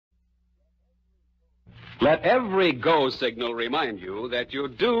Let every go signal remind you that you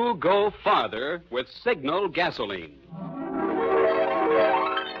do go farther with Signal gasoline.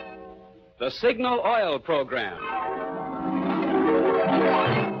 The Signal Oil Program.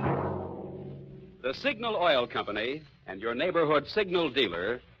 The Signal Oil Company and your neighborhood Signal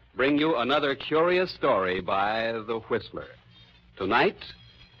dealer bring you another curious story by the Whistler. Tonight,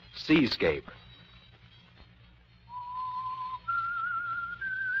 Seascape.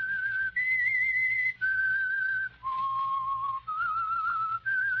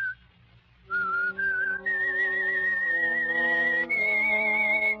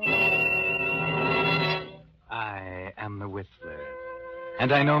 I am the Whistler,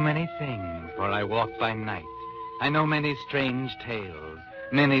 and I know many things, for I walk by night. I know many strange tales,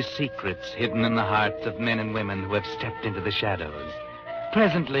 many secrets hidden in the hearts of men and women who have stepped into the shadows.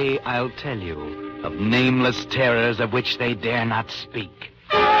 Presently, I'll tell you of nameless terrors of which they dare not speak.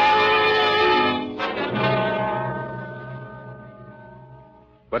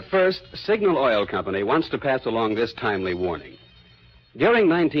 But first, Signal Oil Company wants to pass along this timely warning. During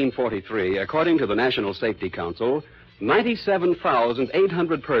 1943, according to the National Safety Council,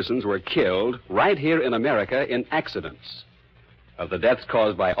 97,800 persons were killed right here in America in accidents. Of the deaths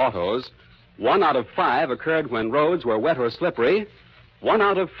caused by autos, 1 out of 5 occurred when roads were wet or slippery, 1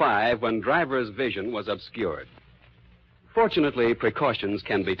 out of 5 when drivers' vision was obscured. Fortunately, precautions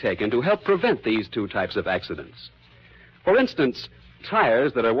can be taken to help prevent these two types of accidents. For instance,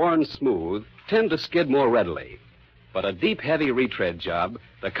 tires that are worn smooth tend to skid more readily. But a deep, heavy retread job,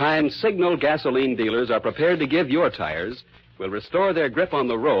 the kind Signal gasoline dealers are prepared to give your tires, will restore their grip on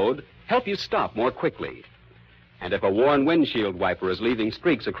the road, help you stop more quickly. And if a worn windshield wiper is leaving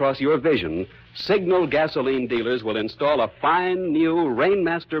streaks across your vision, Signal gasoline dealers will install a fine new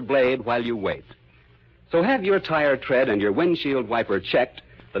Rainmaster blade while you wait. So have your tire tread and your windshield wiper checked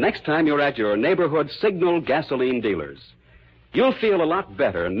the next time you're at your neighborhood Signal gasoline dealers. You'll feel a lot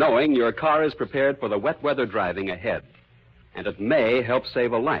better knowing your car is prepared for the wet weather driving ahead. And it may help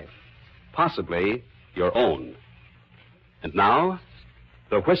save a life, possibly your own. And now,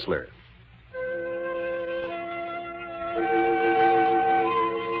 the Whistler.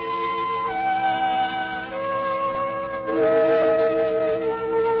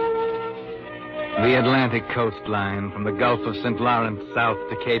 The Atlantic coastline from the Gulf of St. Lawrence south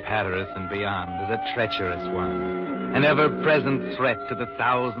to Cape Hatteras and beyond is a treacherous one, an ever-present threat to the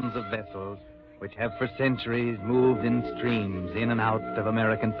thousands of vessels which have for centuries moved in streams in and out of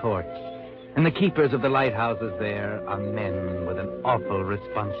American ports. And the keepers of the lighthouses there are men with an awful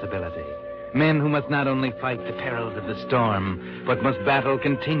responsibility. Men who must not only fight the perils of the storm, but must battle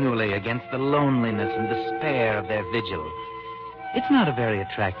continually against the loneliness and despair of their vigil. It's not a very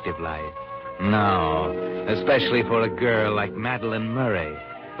attractive life. No, especially for a girl like Madeline Murray,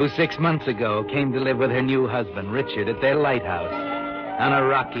 who 6 months ago came to live with her new husband, Richard, at their lighthouse on a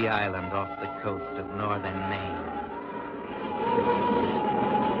rocky island off the coast of northern Maine.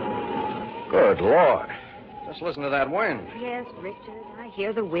 Good Lord. Just listen to that wind. Yes, Richard, I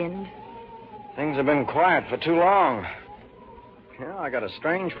hear the wind. Things have been quiet for too long. You know, I got a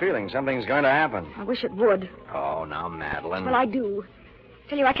strange feeling something's going to happen. I wish it would. Oh, now, Madeline. Well, I do.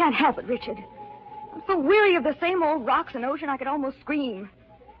 Tell you, I can't help it, Richard. I'm so weary of the same old rocks and ocean I could almost scream.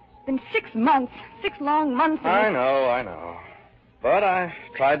 It's been 6 months, 6 long months. I know. But I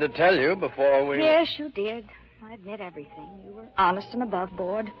tried to tell you before we... Yes, you did. I admit everything. You were honest and above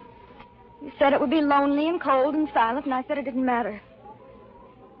board. You said it would be lonely and cold and silent, and I said it didn't matter.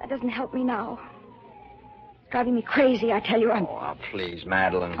 That doesn't help me now. It's driving me crazy, I tell you. Oh, now, please,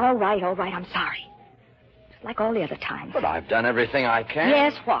 Madeline. All right, I'm sorry. Just like all the other times. But I've done everything I can.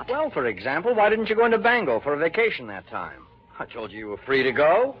 Yes, what? Well, for example, why didn't you go into Bangor for a vacation that time? I told you were free to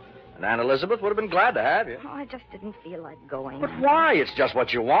go, and Aunt Elizabeth would have been glad to have you. Oh, I just didn't feel like going. But why? It's just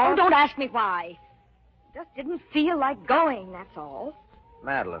what you Oh, want. don't ask me why. Just didn't feel like going, that's all.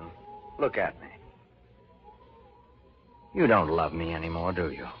 Madeline, look at me. You don't love me anymore, do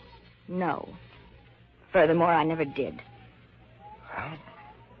you? No. Furthermore, I never did. Well,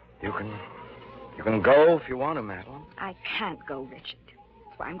 you can go if you want to, Madeline. I can't go, Richard.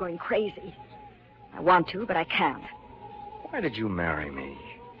 That's why I'm going crazy. I want to, but I can't. Why did you marry me?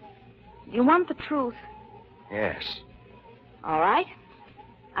 You want the truth? Yes. All right.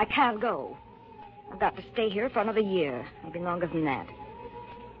 I can't go. I've got to stay here for another year, maybe longer than that.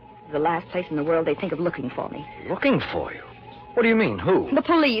 It's the last place in the world they think of looking for me. Looking for you? What do you mean? Who? The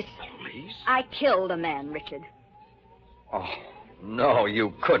police. Police? I killed a man, Richard. Oh, no,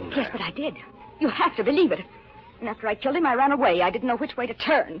 you couldn't. Yes, but I did. You have to believe it. And after I killed him, I ran away. I didn't know which way to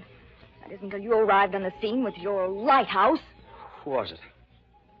turn. That isn't until you arrived on the scene with your lighthouse. Who was it?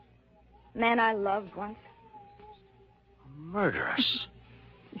 Man I loved once. Murderous.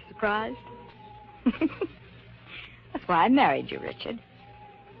 You surprised? That's why I married you, Richard.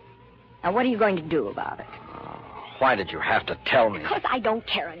 Now, what are you going to do about it? Why did you have to tell me? Because I don't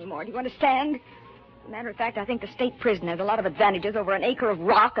care anymore. Do you understand? As a matter of fact, I think the state prison has a lot of advantages over an acre of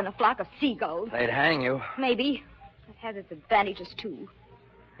rock and a flock of seagulls. They'd hang you. Maybe. It has its advantages, too.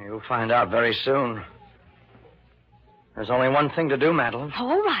 You'll find out very soon. There's only one thing to do, Madeline.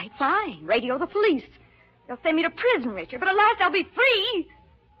 All right, fine. Radio the police. They'll send me to prison, Richard, but at last I'll be free.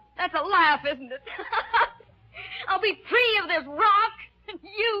 That's a laugh, isn't it? I'll be free of this rock and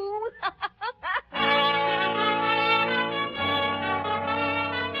you.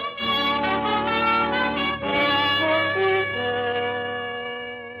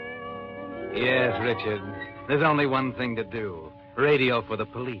 Yes, Richard. There's only one thing to do. Radio for the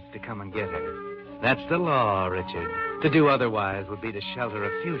police to come and get her. That's the law, Richard. To do otherwise would be to shelter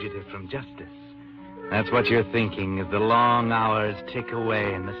a fugitive from justice. That's what you're thinking as the long hours tick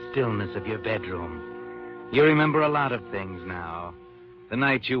away in the stillness of your bedroom. You remember a lot of things now. The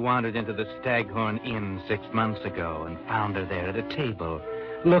night you wandered into the Staghorn Inn 6 months ago and found her there at a table,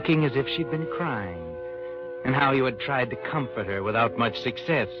 looking as if she'd been crying. And how you had tried to comfort her without much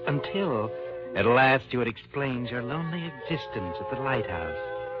success until, at last, you had explained your lonely existence at the lighthouse.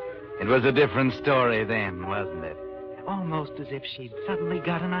 It was a different story then, wasn't it? Almost as if she'd suddenly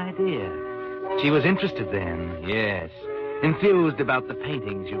got an idea. She was interested then, yes. Enthused about the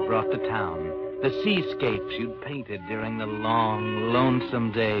paintings you brought to town. The seascapes you'd painted during the long,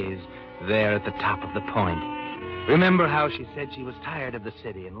 lonesome days there at the top of the point. Remember how she said she was tired of the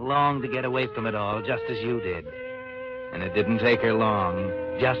city and longed to get away from it all, just as you did. And it didn't take her long,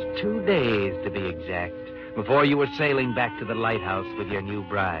 just 2 days to be exact, before you were sailing back to the lighthouse with your new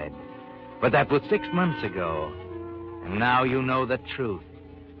bride. But that was 6 months ago. And now you know the truth.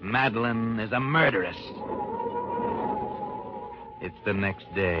 Madeline is a murderess. It's the next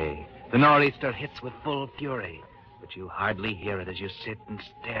day. The nor'easter hits with full fury, but you hardly hear it as you sit and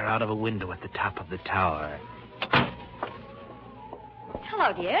stare out of a window at the top of the tower.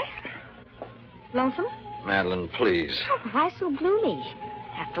 Hello, dear. Lonesome? Madeline, please. Oh, why so gloomy?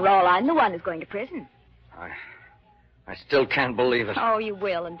 After all, I'm the one who's going to prison. I still can't believe it. Oh, you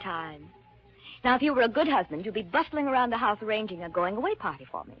will in time. Now, if you were a good husband, you'd be bustling around the house arranging a going-away party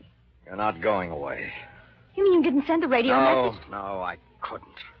for me. You're not going away. You mean you didn't send the radio message? No, I couldn't.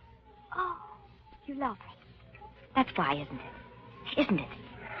 Oh, you love me. That's why, isn't it? Isn't it?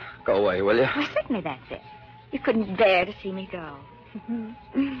 Go away, will you? Well, certainly that's it. You couldn't bear to see me go.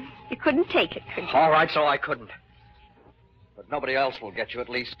 You couldn't take it, could you? All right, so I couldn't. But nobody else will get you. At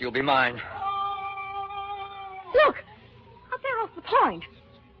least you'll be mine. Look! Out there off the point.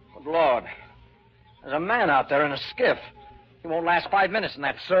 Good Lord. There's a man out there in a skiff. He won't last 5 minutes in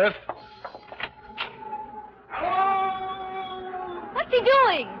that surf. What's he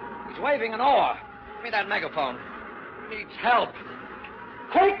doing? He's waving an oar. Give me that megaphone. He needs help.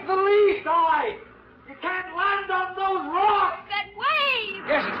 Take the lead, guy! You can't land on those rocks! That wave!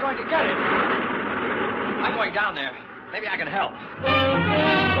 Yes, he's going to get it. I'm going down there. Maybe I can help.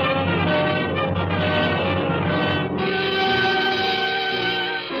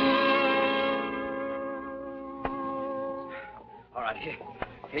 All right,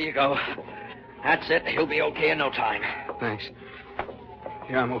 here you go. That's it. He'll be okay in no time. Thanks.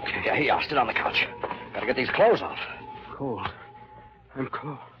 Yeah, I'm okay. Yeah, here, sit on the couch. Gotta get these clothes off. Cold. I'm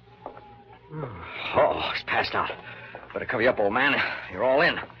cold. Oh, he's passed out. Better cover you up, old man. You're all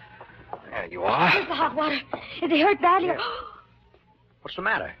in. There you are. Here's the hot water. Is he hurt badly? Yeah. What's the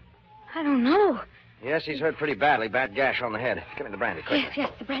matter? I don't know. Yes, he's hurt pretty badly. Bad gash on the head. Give me the brandy, quick.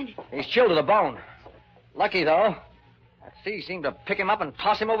 Yes, the brandy. He's chilled to the bone. Lucky, though. That sea seemed to pick him up and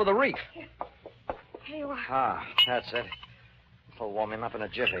toss him over the reef. Here you are. Ah, that's it. This'll warm him up in a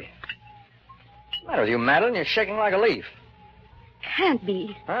jiffy. What's the matter with you, Madeline? You're shaking like a leaf. Can't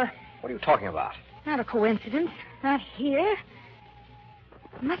be. Huh? What are you talking about? Not a coincidence. Not here.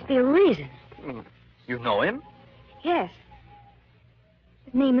 There must be a reason. You know him? Yes.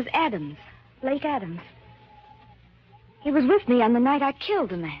 His name is Adams. Blake Adams. He was with me on the night I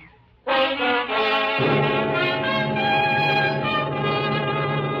killed a man.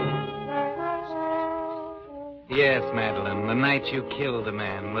 Yes, Madeline, the night you killed a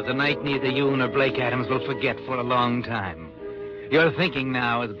man was a night neither you nor Blake Adams will forget for a long time. You're thinking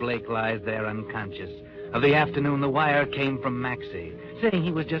now, as Blake lies there unconscious, of the afternoon the wire came from Maxie, saying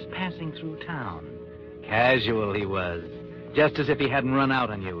he was just passing through town. Casual he was, just as if he hadn't run out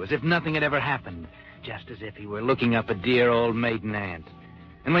on you, as if nothing had ever happened, just as if he were looking up a dear old maiden aunt.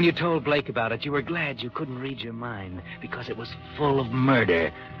 And when you told Blake about it, you were glad you couldn't read your mind, because it was full of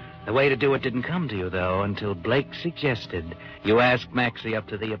murder. The way to do it didn't come to you, though, until Blake suggested you ask Maxie up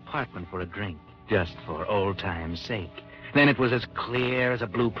to the apartment for a drink, just for old time's sake. Then it was as clear as a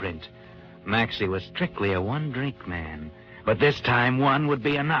blueprint. Maxie was strictly a one-drink man, but this time one would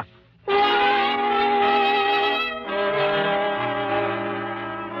be enough.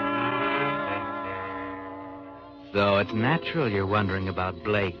 So it's natural you're wondering about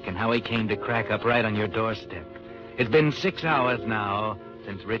Blake and how he came to crack up right on your doorstep. It's been 6 hours now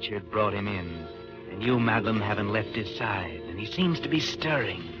since Richard brought him in, and you, Madeline, haven't left his side, and he seems to be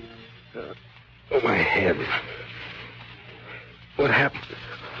stirring. My head. What happened?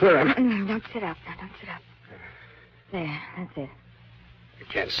 Where am I? Don't sit up now. Don't sit up. There, that's it. I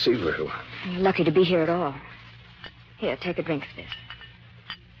can't see very well. You're lucky to be here at all. Here, take a drink of this.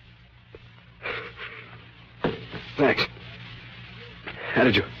 Thanks. How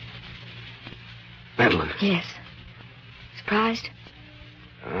did you... Madeline? Yes. Surprised?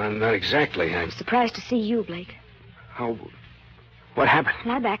 Not exactly. I'm... Surprised to see you, Blake. How... What happened?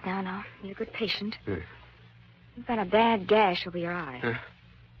 Lie back now. You're a good patient. You've got a bad gash over your eye.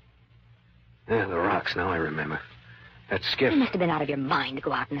 Yeah, the rocks. Now I remember. That skiff. You must have been out of your mind to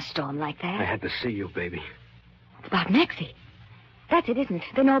go out in a storm like that. I had to see you, baby. What about Maxie? That's it, isn't it?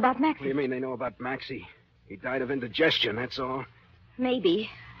 They know about Maxie. What do you mean they know about Maxie? He died of indigestion, that's all. Maybe.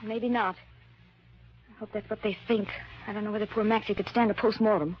 Maybe not. I hope that's what they think. I don't know whether poor Maxie could stand a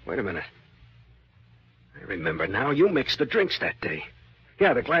post-mortem. Wait a minute. I remember now. You mixed the drinks that day.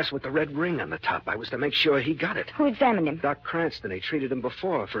 Yeah, the glass with the red ring on the top. I was to make sure he got it. Who examined him? Doc Cranston. He treated him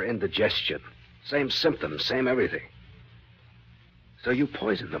before for indigestion. Same symptoms, same everything. So you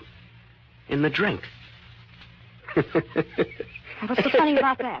poisoned him. In the drink. What's so funny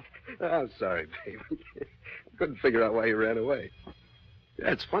about that? I'm sorry, baby. I couldn't figure out why you ran away.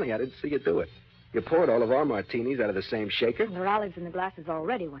 That's funny. I didn't see you do it. You poured all of our martinis out of the same shaker. There were olives in the glasses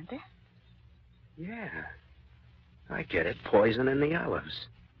already, weren't there? Yeah. I get it. Poison in the olives.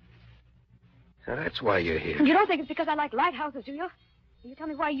 So that's why you're here. You don't think it's because I like lighthouses, do you? You tell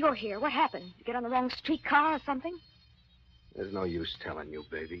me why you're here. What happened? You get on the wrong streetcar or something? There's no use telling you,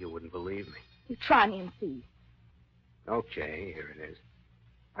 baby. You wouldn't believe me. You try me and see. Okay, here it is.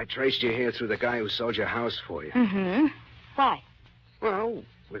 I traced you here through the guy who sold your house for you. Mm-hmm. Why? Well,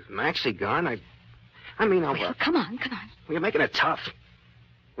 with Maxie gone, I Well, come on. You're making it tough.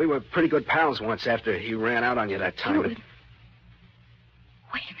 We were pretty good pals once after he ran out on you that time. Wait a minute.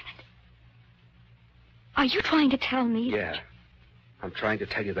 Are you trying to tell me? Yeah. I'm trying to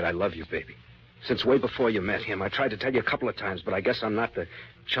tell you that I love you, baby. Since way before you met him, I tried to tell you a couple of times, but I guess I'm not the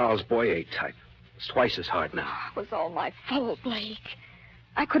Charles Boyer type. It's twice as hard now. It was all my fault, Blake.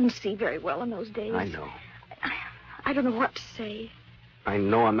 I couldn't see very well in those days. I know. I don't know what to say. I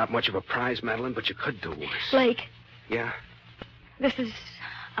know I'm not much of a prize, Madeline, but you could do worse. Blake. Yeah? This is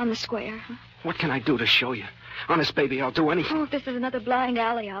on the square. Huh? What can I do to show you? Honest, baby, I'll do anything. Oh, if this is another blind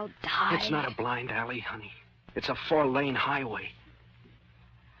alley, I'll die. It's not a blind alley, honey. It's a 4-lane highway.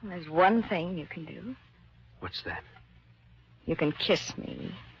 There's one thing you can do. What's that? You can kiss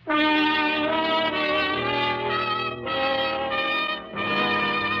me.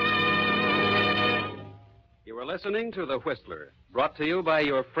 You were listening to The Whistler, brought to you by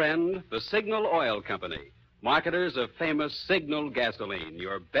your friend, the Signal Oil Company, marketers of famous Signal gasoline,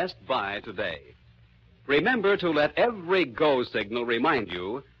 your best buy today. Remember to let every go signal remind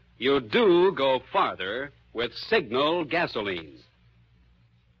you do go farther with Signal gasoline.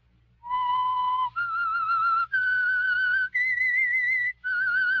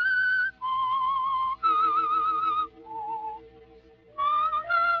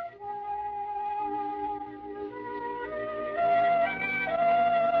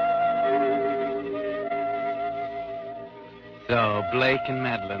 So Blake and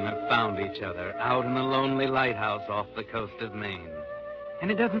Madeline have found each other out in a lonely lighthouse off the coast of Maine.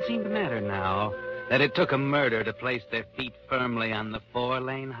 And it doesn't seem to matter now that it took a murder to place their feet firmly on the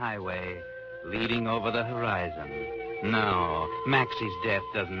 4-lane highway leading over the horizon. No, Maxie's death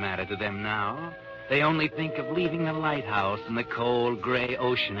doesn't matter to them now. They only think of leaving the lighthouse and the cold, gray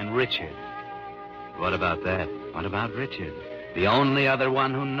ocean and Richard. What about that? What about Richard? The only other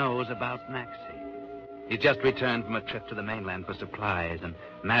one who knows about Maxie. He's just returned from a trip to the mainland for supplies, and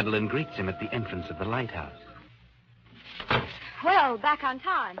Madeline greets him at the entrance of the lighthouse. Well, back on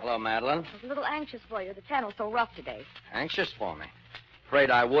time. Hello, Madeline. I was a little anxious for you. The channel's so rough today. Anxious for me?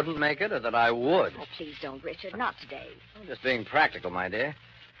 Afraid I wouldn't make it or that I would? Oh, please don't, Richard. Not today. I'm just being practical, my dear.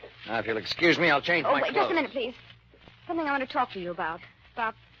 Now, if you'll excuse me, I'll change my wait, clothes. just a minute, please. Something I want to talk to you about.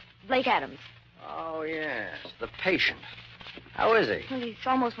 About Blake Adams. Oh, yes, the patient. How is he? Well, he's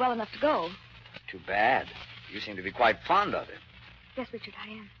almost well enough to go. Too bad. You seem to be quite fond of him. Yes, Richard, I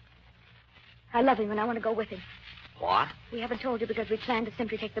am. I love him and I want to go with him. What? We haven't told you because we planned to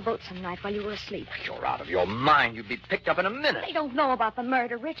simply take the boat some night while you were asleep. You're out of your mind. You'd be picked up in a minute. They don't know about the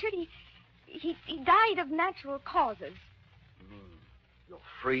murder, Richard. He died of natural causes. You mean you're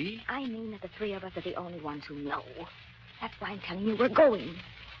free? I mean that the three of us are the only ones who know. That's why I'm telling you we're going.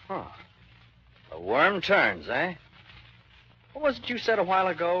 Huh. The worm turns, eh? What was it you said a while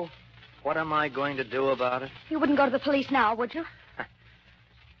ago? What am I going to do about it? You wouldn't go to the police now, would you?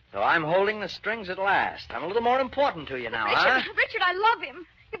 So I'm holding the strings at last. I'm a little more important to you now, Richard, huh? Richard, I love him.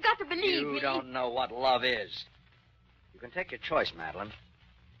 You've got to believe me. You don't know what love is. You can take your choice, Madeline.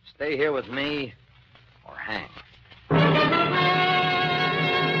 Stay here with me or hang.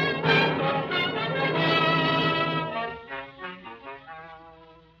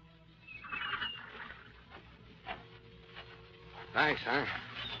 Thanks, huh?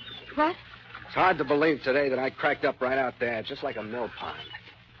 What? It's hard to believe today that I cracked up right out there, just like a mill pond.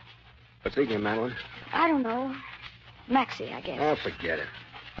 What's thinking, Madeline? I don't know. Maxie, I guess. Oh, forget it.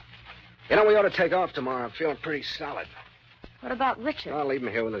 You know, we ought to take off tomorrow. I'm feeling pretty solid. What about Richard? I'll leave him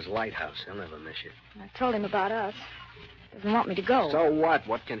here with his lighthouse. He'll never miss you. I told him about us. Doesn't want me to go. So what?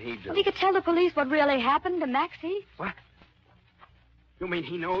 What can he do? Well, he could tell the police what really happened to Maxie. What? You mean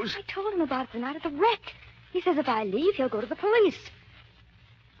he knows? I told him about it the night of the wreck. He says if I leave, he'll go to the police.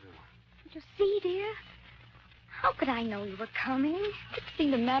 Did you see, dear? How could I know you were coming? It didn't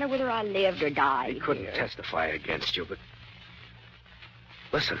seem to matter whether I lived or died. He couldn't dear. testify against you, but...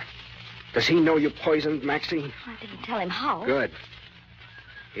 Listen, does he know you poisoned Maxie? I didn't tell him how. Good.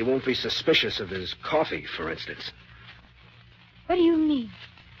 He won't be suspicious of his coffee, for instance. What do you mean?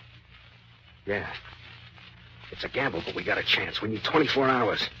 Yeah. It's a gamble, but we got a chance. We need 24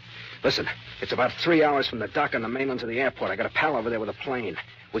 hours. Listen, it's about 3 hours from the dock on the mainland to the airport. I got a pal over there with a plane.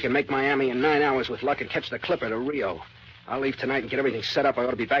 We can make Miami in 9 hours with luck and catch the Clipper to Rio. I'll leave tonight and get everything set up. I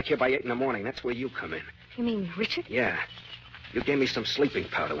ought to be back here by 8 in the morning. That's where you come in. You mean Richard? Yeah. You gave me some sleeping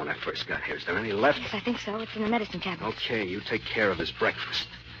powder when I first got here. Is there any left? Yes, I think so. It's in the medicine cabinet. Okay, you take care of his breakfast.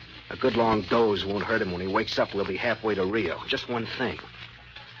 A good long doze won't hurt him. When he wakes up, we'll be halfway to Rio. Just one thing.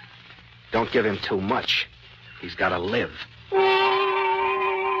 Don't give him too much. He's got to live.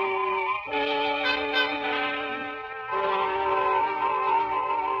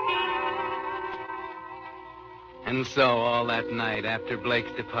 And so, all that night after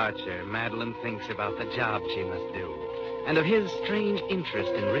Blake's departure, Madeline thinks about the job she must do, and of his strange interest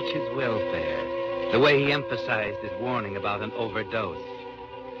in Richard's welfare, the way he emphasized his warning about an overdose.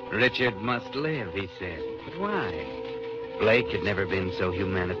 Richard must live, he said. But why? Blake had never been so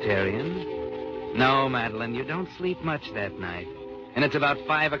humanitarian. No, Madeline, you don't sleep much that night, and it's about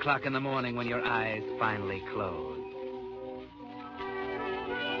 5 o'clock in the morning when your eyes finally close.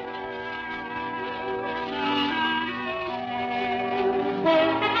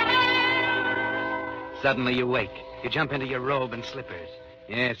 Suddenly you wake. You jump into your robe and slippers.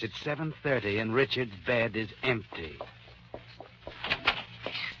 Yes, it's 7:30 and Richard's bed is empty.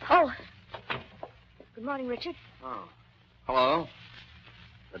 Oh. Good morning, Richard. Oh. Hello.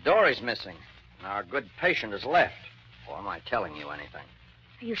 The dory's missing, and our good patient has left. Or am I telling you anything?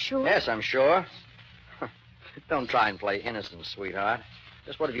 Are you sure? Yes, I'm sure. Don't try and play innocent, sweetheart.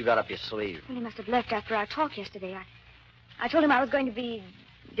 Just what have you got up your sleeve? Well, he must have left after our talk yesterday. I told him I was going to be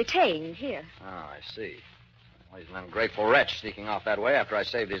detained here. Oh, I see. Well, he's an ungrateful wretch sneaking off that way after I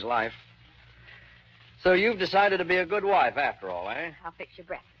saved his life. So you've decided to be a good wife after all, eh? I'll fix your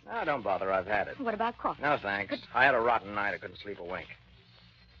breakfast. No, don't bother. I've had it. What about coffee? No, thanks. I had a rotten night. I couldn't sleep a wink.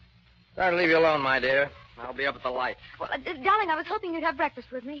 Sorry to leave you alone, my dear. I'll be up at the light. Well, darling, I was hoping you'd have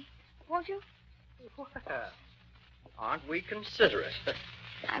breakfast with me. Won't you? Well, aren't we considerate?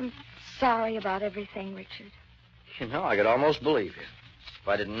 I'm sorry about everything, Richard. You know, I could almost believe you. If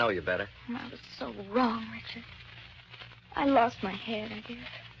I didn't know you better. I was so wrong, Richard. I lost my head, I guess.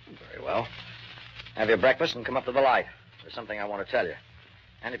 Very well. Have your breakfast and come up to the light. There's something I want to tell you.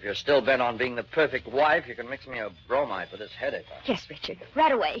 And if you're still bent on being the perfect wife, you can mix me a bromide for this headache. Yes, Richard.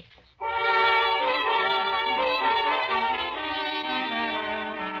 Right away.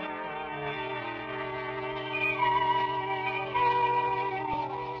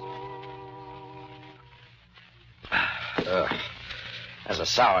 Has a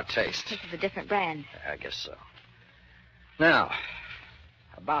sour taste. This is a different brand. I guess so. Now,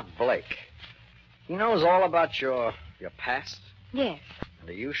 about Blake. He knows all about your past? Yes. And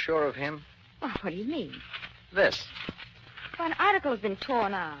are you sure of him? Well, what do you mean? This. Well, an article has been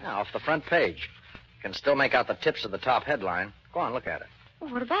torn out. Now, off the front page. You can still make out the tips of the top headline. Go on, look at it.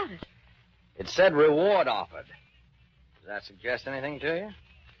 Well, what about it? It said reward offered. Does that suggest anything to you?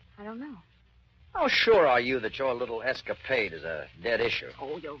 I don't know. How sure are you that your little escapade is a dead issue?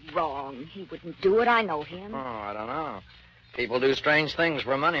 Oh, you're wrong. He wouldn't do it. I know him. Oh, I don't know. People do strange things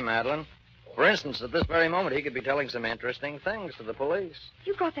for money, Madeline. For instance, at this very moment, he could be telling some interesting things to the police.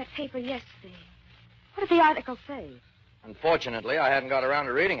 You got that paper yesterday. What did the article say? Unfortunately, I hadn't got around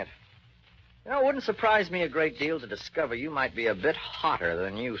to reading it. You know, it wouldn't surprise me a great deal to discover you might be a bit hotter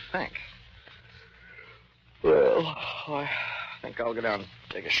than you think. Well, I think I'll go down and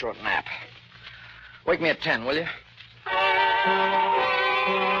take a short nap. Wake me at 10, will you?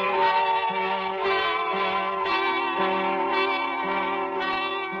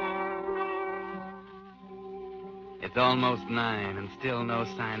 It's almost 9 and still no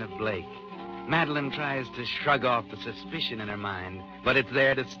sign of Blake. Madeline tries to shrug off the suspicion in her mind, but it's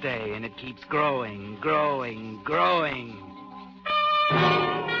there to stay, and it keeps growing.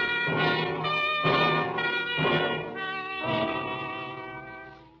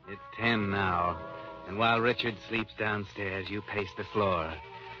 It's 10 now, and while Richard sleeps downstairs, you pace the floor.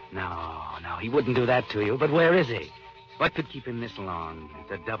 No, he wouldn't do that to you, but where is he? What could keep him this long?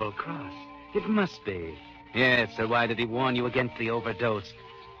 It's a double cross. It must be. Yes, so why did he warn you against the overdose?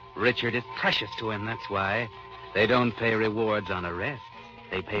 Richard is precious to him, that's why. They don't pay rewards on arrests.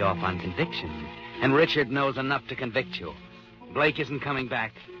 They pay off on conviction. And Richard knows enough to convict you. Blake isn't coming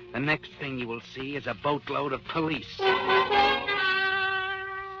back. The next thing you will see is a boatload of police.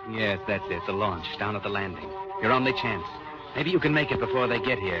 Yes, that's it, the launch down at the landing. Your only chance. Maybe you can make it before they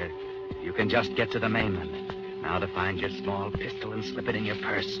get here. You can just get to the mainland. Now to find your small pistol and slip it in your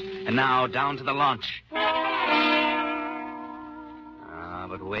purse. And now down to the launch.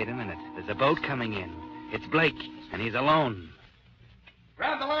 But wait a minute. There's a boat coming in. It's Blake, and he's alone.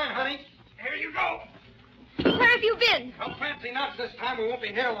 Grab the line, honey. Here you go. Where have you been? Don't fancy nuts this time. We won't be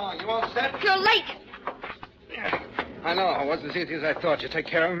here long. You all set? You're late. Yeah. I know. It wasn't as easy as I thought. You take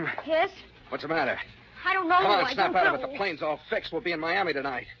care of him? Yes? What's the matter? I don't know. Come on, I snap don't out know. of it. The plane's all fixed. We'll be in Miami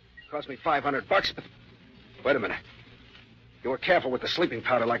tonight. Cost me $500, but... Wait a minute. You were careful with the sleeping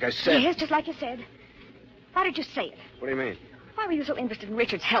powder, like I said. Yes, just like you said. Why did you say it? What do you mean? Why were you so interested in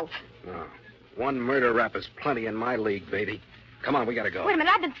Richard's health? Oh, one murder rap is plenty in my league, baby. Come on, we gotta go. Wait a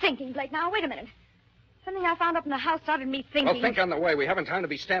minute. I've been thinking, Blake. Now, wait a minute. Something I found up in the house started me thinking. Well, think on the way. We haven't time to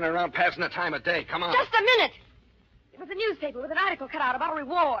be standing around passing the time of day. Come on. Just a minute. It was a newspaper with an article cut out about a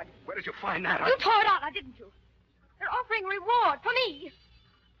reward. Where did you find that? You tore it out, now, didn't you? They're offering a reward for me.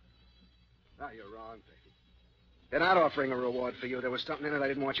 No, you're wrong, baby. They're not offering a reward for you. There was something in it I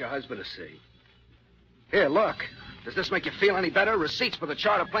didn't want your husband to see. Here, look. Does this make you feel any better? Receipts for the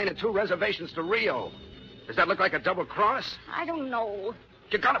charter plane and 2 reservations to Rio. Does that look like a double cross? I don't know.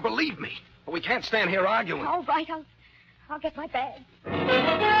 You gotta believe me. But we can't stand here arguing. All right, I'll get my bag.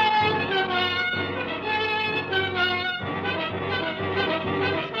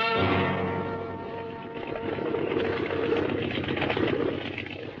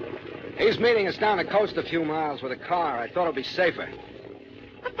 He's meeting us down the coast a few miles with a car. I thought it'd be safer.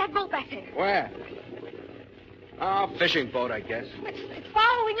 What's that boat back there? Where? Oh, fishing boat, I guess. It's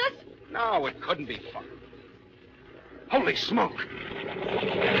following us? No, it couldn't be fun. Holy smoke.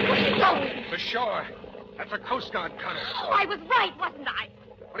 Where's it going? For sure. That's a Coast Guard cutter. Oh, I was right, wasn't I?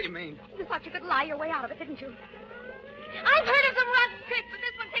 What do you mean? You thought you could lie your way out of it, didn't you? I've heard of some rough tricks, but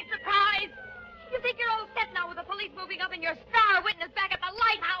this one takes surprise. You think you're all set now with the police moving up and your star witness back at the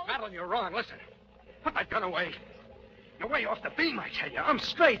lighthouse? Madeline, you're wrong. Listen. Put that gun away. You're way off the beam, I tell you. I'm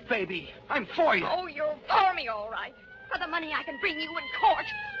straight, baby. I'm for you. Oh, you're for me, all right. For the money I can bring you in court.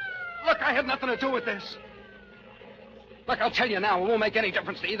 Look, I had nothing to do with this. Look, I'll tell you now, it won't make any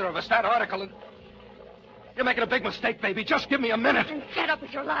difference to either of us. That article... You're making a big mistake, baby. Just give me a minute. And fed up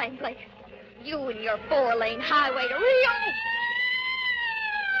with your lying, Blake. You and your 4-lane highway to Rio.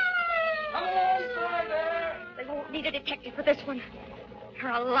 Come alongside there. They won't need a detective for this one. You're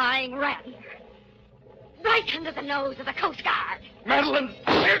a lying rat. Right under the nose of the Coast Guard. Madeline.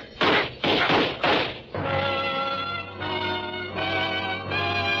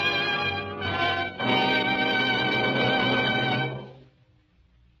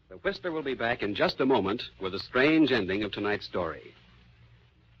 The Whistler will be back in just a moment with a strange ending of tonight's story.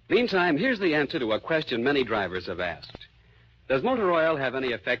 Meantime, here's the answer to a question many drivers have asked. Does motor oil have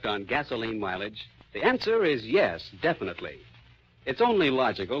any effect on gasoline mileage? The answer is yes, definitely. It's only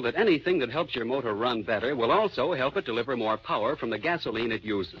logical that anything that helps your motor run better will also help it deliver more power from the gasoline it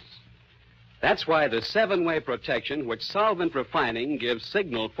uses. That's why the 7-way protection which Solvent Refining gives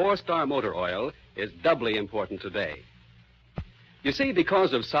Signal 4-Star Motor Oil is doubly important today. You see,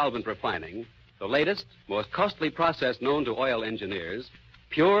 because of Solvent Refining, the latest, most costly process known to oil engineers,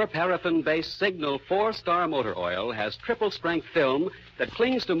 pure paraffin-based Signal 4-Star Motor Oil has triple-strength film that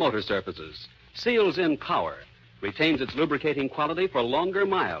clings to motor surfaces, seals in power, retains its lubricating quality for longer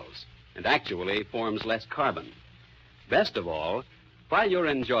miles, and actually forms less carbon. Best of all, while you're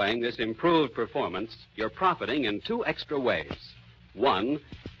enjoying this improved performance, you're profiting in 2 extra ways. 1,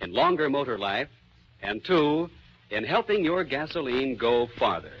 in longer motor life, and 2, in helping your gasoline go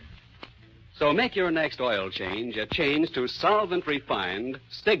farther. So make your next oil change a change to solvent-refined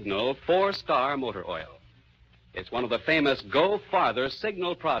Signal 4-Star Motor Oil. It's one of the famous Go Farther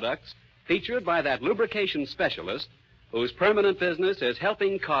Signal products featured by that lubrication specialist whose permanent business is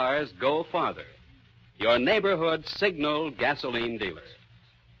helping cars go farther. Your neighborhood Signal gasoline dealer.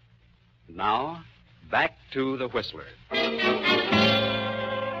 Now, back to the Whistler.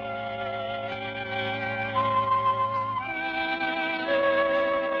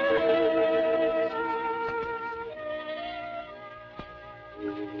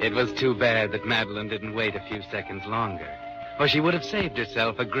 It was too bad that Madeline didn't wait a few seconds longer, or she would have saved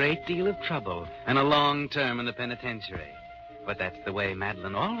herself a great deal of trouble and a long term in the penitentiary. But that's the way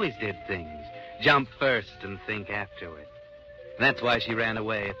Madeline always did things. Jump first and think afterward. That's why she ran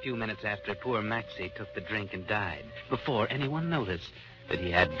away a few minutes after poor Maxie took the drink and died, before anyone noticed that he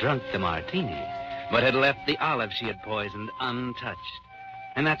had drunk the martini, but had left the olive she had poisoned untouched.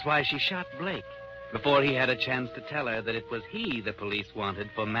 And that's why she shot Blake, before he had a chance to tell her that it was he the police wanted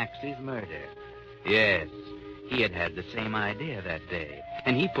for Maxie's murder. Yes, he had had the same idea that day,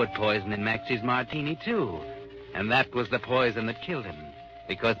 and he put poison in Maxie's martini, too. And that was the poison that killed him,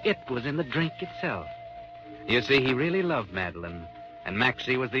 because it was in the drink itself. You see, he really loved Madeline, and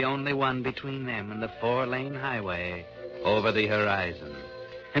Maxie was the only one between them and the 4-lane highway over the horizon.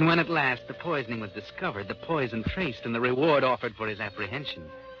 And when at last the poisoning was discovered, the poison traced, and the reward offered for his apprehension,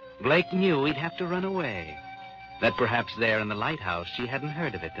 Blake knew he'd have to run away. That perhaps there in the lighthouse she hadn't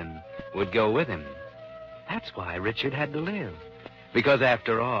heard of it and would go with him. That's why Richard had to live. Because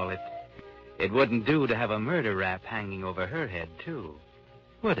after all, it wouldn't do to have a murder rap hanging over her head, too,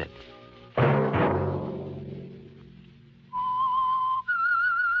 would it?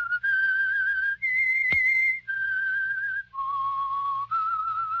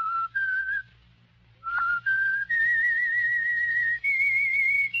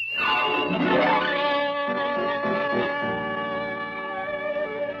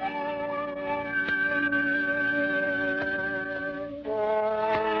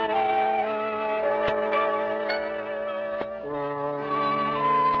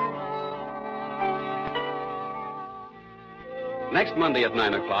 Next Monday at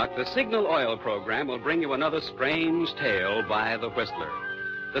 9 o'clock, the Signal Oil program will bring you another strange tale by the Whistler.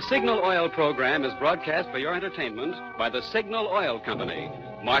 The Signal Oil program is broadcast for your entertainment by the Signal Oil Company,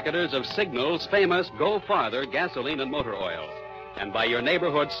 marketers of Signal's famous Go Farther gasoline and motor oil, and by your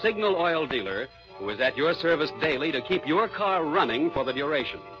neighborhood Signal Oil dealer, who is at your service daily to keep your car running for the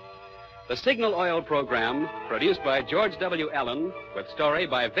duration. The Signal Oil program, produced by George W. Allen, with story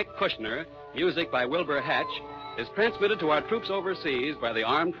by Vic Kushner, music by Wilbur Hatch, is transmitted to our troops overseas by the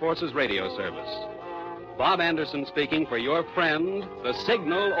Armed Forces Radio Service. Bob Anderson speaking for your friend, the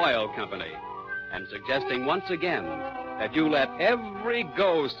Signal Oil Company, and suggesting once again that you let every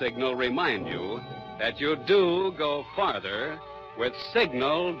go signal remind you that you do go farther with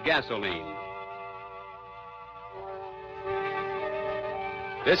Signal gasoline.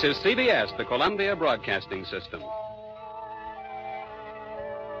 This is CBS, the Columbia Broadcasting System.